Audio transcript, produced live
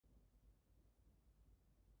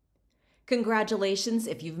Congratulations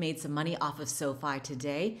if you've made some money off of SOFI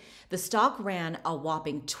today. The stock ran a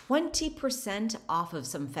whopping 20% off of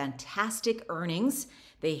some fantastic earnings.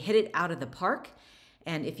 They hit it out of the park.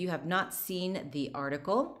 And if you have not seen the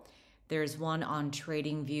article, there's one on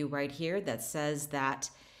TradingView right here that says that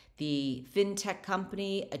the fintech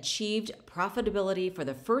company achieved profitability for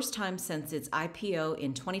the first time since its IPO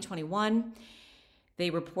in 2021. They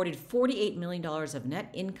reported $48 million of net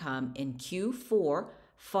income in Q4,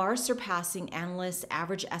 far surpassing analysts'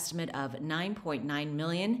 average estimate of $9.9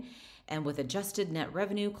 million, and with adjusted net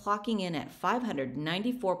revenue clocking in at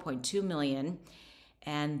 $594.2 million.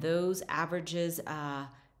 And those averages,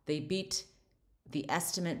 they beat the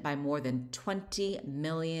estimate by more than $20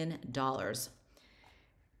 million.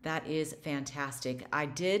 That is fantastic. I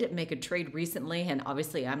did make a trade recently, and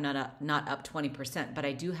obviously I'm not up 20%, but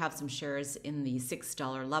I do have some shares in the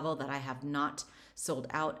 $6 level that I have not sold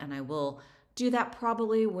out, and I will do that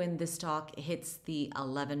probably when the stock hits the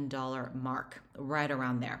 $11 mark, right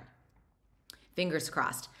around there. Fingers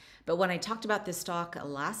crossed. But when I talked about this stock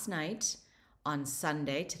last night on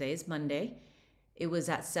Sunday, today's Monday, it was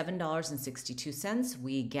at $7.62.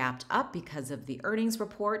 We gapped up because of the earnings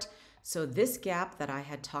report. So this gap that I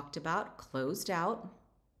had talked about closed out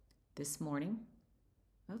this morning.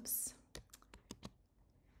 Oops.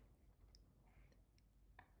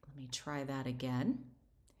 Let me try that again.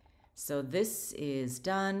 So this is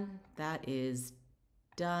done. That is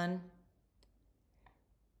done.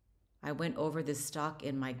 I went over this stock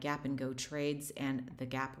in my Gap and Go trades and the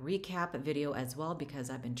Gap recap video as well, because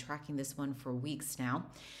I've been tracking this one for weeks now.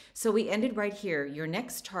 So we ended right here. Your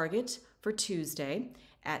next target for Tuesday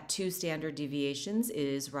at 2 standard deviations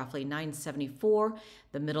is roughly 974.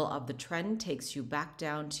 The middle of the trend takes you back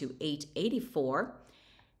down to 884.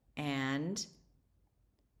 And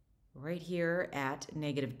right here at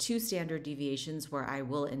 -2 standard deviations, where I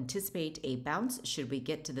will anticipate a bounce should we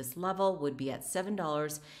get to this level, would be at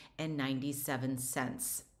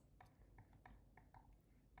 $7.97.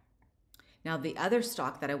 Now the other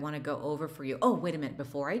stock that I want to go over for you, oh, wait a minute,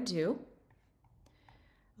 before I do,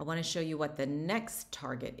 I want to show you what the next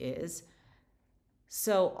target is.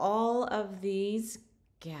 So all of these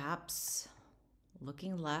gaps,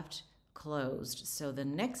 looking left, closed. So the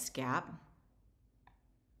next gap,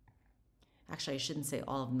 actually, I shouldn't say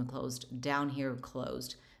all of them closed. Down here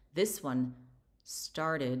closed. This one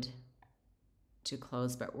started to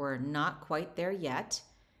close, but we're not quite there yet.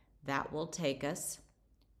 That will take us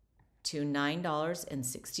to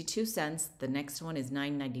 $9.62. The next one is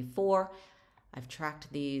 $9.94. I've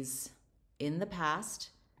tracked these in the past,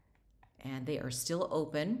 and they are still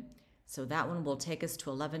open. So that one will take us to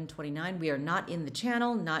 $11.29. We are not in the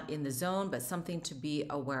channel, not in the zone, but something to be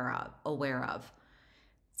aware of.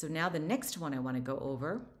 So now the next one I want to go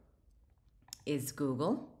over is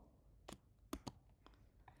Google.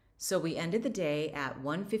 So we ended the day at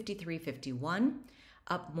 153.51,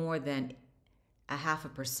 up more than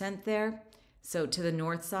 0.5% there. So to the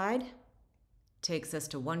north side takes us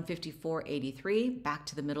to 154.83, back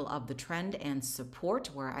to the middle of the trend and support,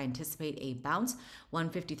 where I anticipate a bounce,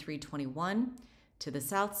 153.21. To the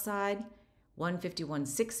south side,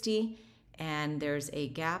 151.60, and there's a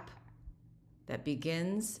gap that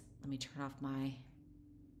begins, let me turn off my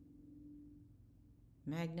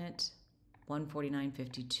magnet,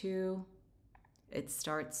 149.52. It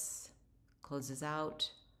starts, closes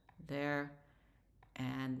out there,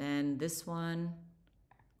 and then this one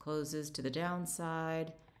closes to the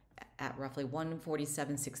downside at roughly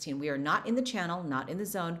 147.16. We are not in the channel, not in the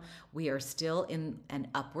zone. We are still in an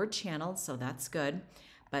upward channel, so that's good,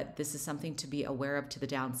 but this is something to be aware of to the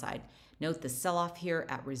downside. Note the sell-off here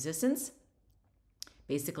at resistance,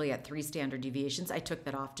 basically at 3 standard deviations. I took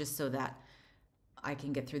that off just so that I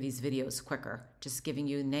can get through these videos quicker, just giving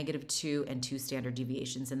you -2 and 2 standard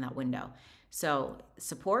deviations in that window. So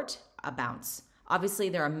support, a bounce. Obviously,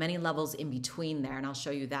 there are many levels in between there, and I'll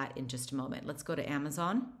show you that in just a moment. Let's go to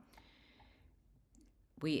Amazon.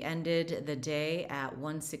 We ended the day at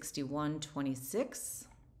 161.26.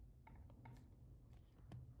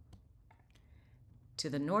 To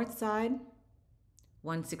the north side,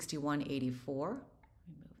 161.84.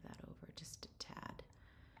 Just a tad.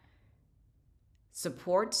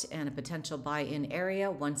 Support and a potential buy-in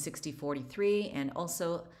area, 160.43, and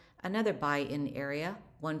also another buy-in area,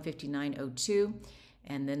 159.02.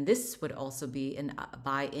 And then this would also be a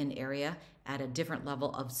buy-in area at a different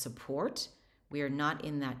level of support. We are not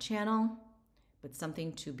in that channel, but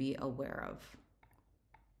something to be aware of.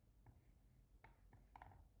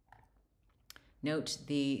 Note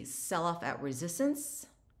the sell-off at resistance.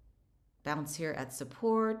 Bounce here at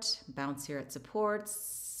support, bounce here at support,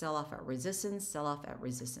 sell off at resistance, sell off at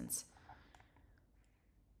resistance.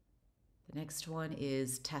 The next one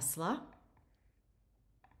is Tesla.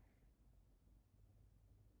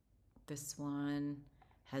 This one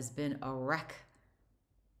has been a wreck,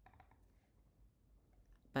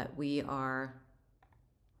 but we are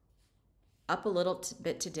up a little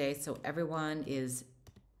bit today, so everyone is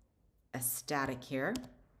ecstatic here.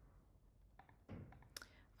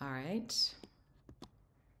 All right.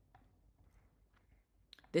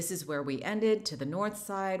 This is where we ended. To the north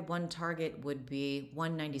side, one target would be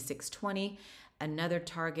 196.20. Another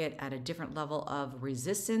target at a different level of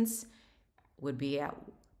resistance would be at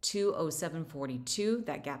 207.42.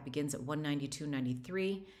 That gap begins at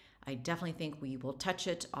 192.93. I definitely think we will touch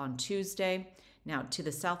it on Tuesday. Now to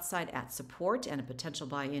the south side at support and a potential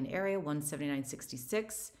buy-in area,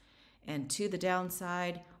 179.66. And to the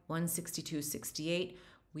downside, 162.68.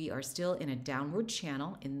 We are still in a downward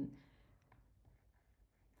channel in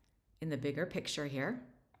the bigger picture here.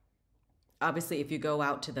 Obviously, if you go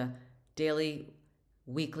out to the daily,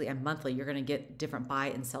 weekly, and monthly, you're going to get different buy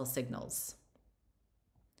and sell signals.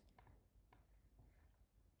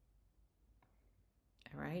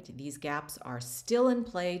 All right, these gaps are still in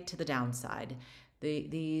play to the downside.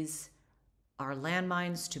 These are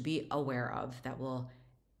landmines to be aware of that will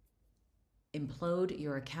implode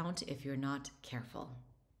your account if you're not careful.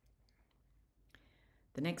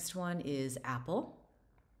 The next one is Apple.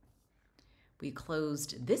 We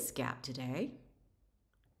closed this gap today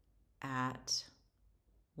at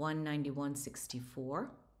 191.64.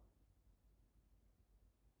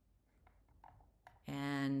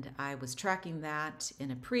 And I was tracking that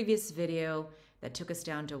in a previous video that took us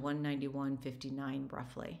down to 191.59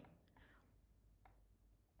 roughly.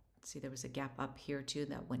 See, there was a gap up here too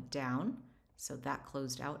that went down. So that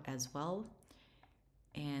closed out as well.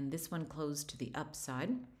 And this one closed to the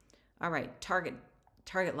upside. All right, target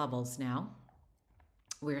levels now.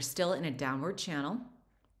 We're still in a downward channel,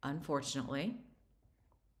 unfortunately.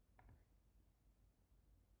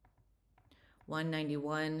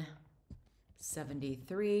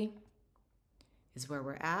 191.73 is where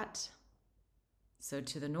we're at. So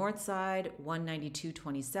to the north side,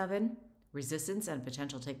 192.27, resistance and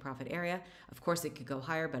potential take profit area. Of course, it could go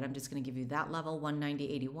higher, but I'm just going to give you that level,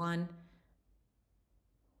 190.81,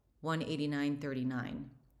 189.39.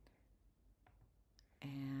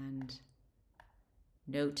 And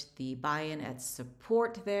note the buy-in at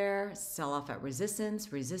support there, sell off at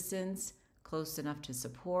resistance, resistance close enough to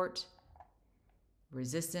support,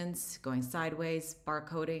 resistance going sideways,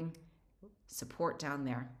 barcoding, support down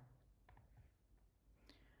there.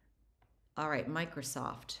 All right,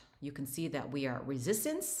 Microsoft, you can see that we are at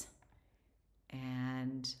resistance.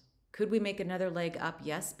 And could we make another leg up?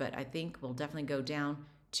 Yes, but I think we'll definitely go down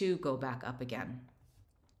to go back up again.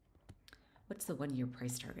 What's the 1 year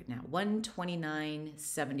price target now?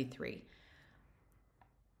 129.73.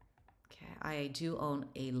 Okay, I do own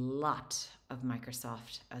a lot of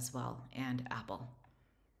Microsoft as well and Apple.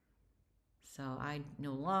 So I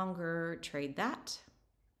no longer trade that.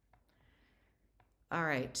 All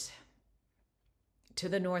right, to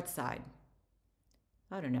the north side.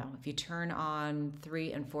 I don't know, if you turn on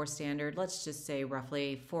 3 and 4 standard, let's just say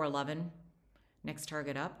roughly 411, next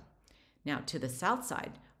target up. Now to the south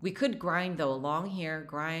side, we could grind though along here,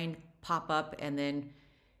 grind, pop up, and then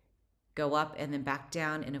go up and then back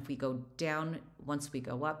down. And if we go down, once we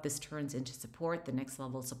go up, this turns into support, the next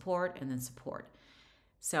level support, and then support.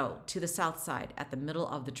 So to the south side, at the middle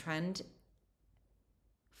of the trend,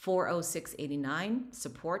 406.89,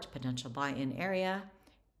 support, potential buy-in area,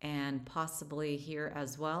 and possibly here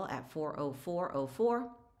as well at 404.04.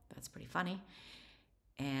 That's pretty funny.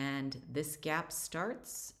 And this gap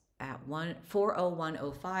starts at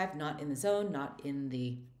 401.05, not in the zone, not in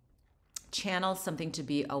the channel, something to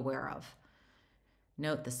be aware of.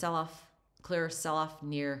 Note the sell-off, clear sell-off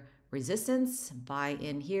near resistance, buy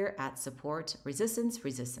in here at support, resistance,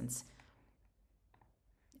 resistance.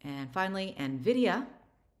 And finally, NVDA.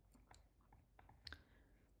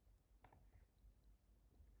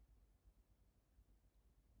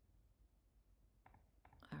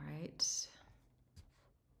 All right.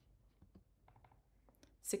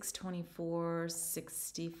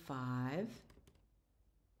 624.65.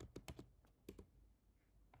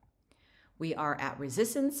 We are at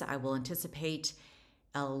resistance. I will anticipate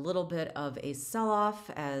a little bit of a sell-off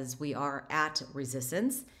as we are at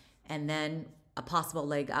resistance, and then a possible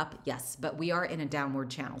leg up, yes, but we are in a downward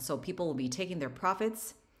channel. So people will be taking their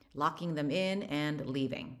profits, locking them in, and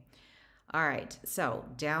leaving. All right, so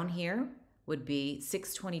down here would be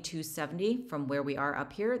 622.70 from where we are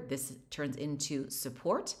up here. This turns into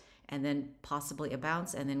support and then possibly a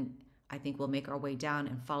bounce, and then I think we'll make our way down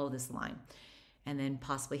and follow this line. And then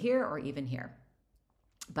possibly here or even here.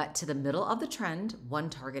 but to the middle of the trend, one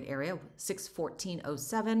target area,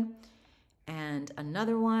 614.07, and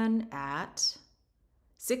another one at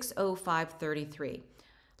 605.33.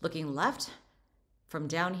 Looking left from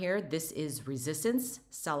down here, this is resistance,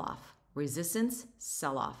 sell-off, resistance,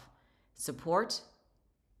 sell-off, support,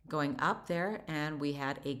 going up there, and we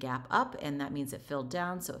had a gap up, and that means it filled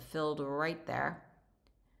down, so it filled right there.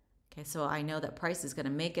 Okay, so I know that price is going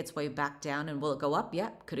to make its way back down, and will it go up? Yeah.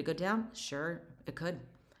 Could it go down? Sure, it could.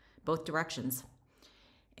 Both directions.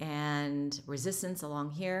 And resistance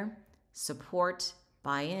along here, support,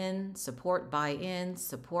 buy in, support, buy in,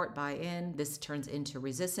 support, buy in. This turns into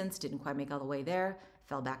resistance, didn't quite make all the way there,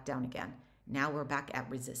 fell back down again. Now we're back at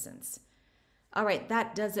resistance. All right,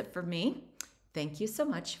 that does it for me. Thank you so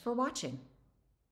much for watching.